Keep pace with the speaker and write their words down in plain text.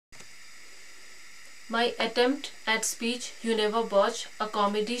My attempt at speech, you never botch, a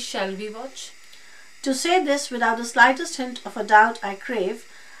comedy shall we watch? To say this without the slightest hint of a doubt I crave,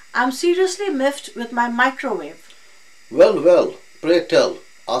 I'm seriously miffed with my microwave. Well, well, pray tell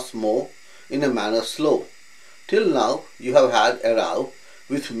us more in a manner slow. Till now you have had a row.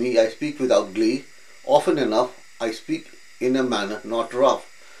 With me I speak without glee. Often enough I speak in a manner not rough.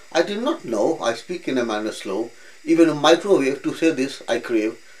 I did not know I speak in a manner slow. Even a microwave to say this I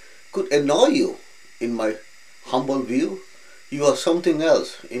crave could annoy you. In my humble view, you are something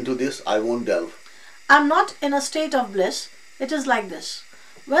else. Into this I won't delve. I'm not in a state of bliss. It is like this.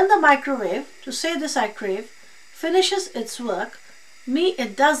 When the microwave, to say this I crave, finishes its work, me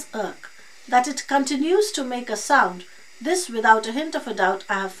it does irk that it continues to make a sound. This without a hint of a doubt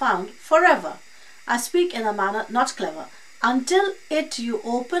I have found forever. I speak in a manner not clever. Until it you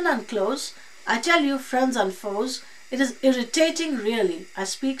open and close, I tell you friends and foes, it is irritating really. I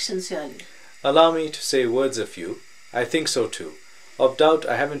speak sincerely. Allow me to say words a few. I think so too. Of doubt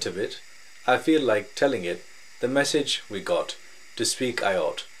I haven't a bit. I feel like telling it. The message we got. To speak I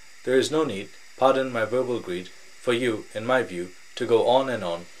ought. There is no need, pardon my verbal greed, for you, in my view, to go on and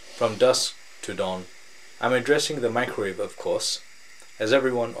on, from dusk to dawn. I'm addressing the microwave, of course, as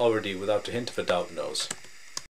everyone already without a hint of a doubt knows.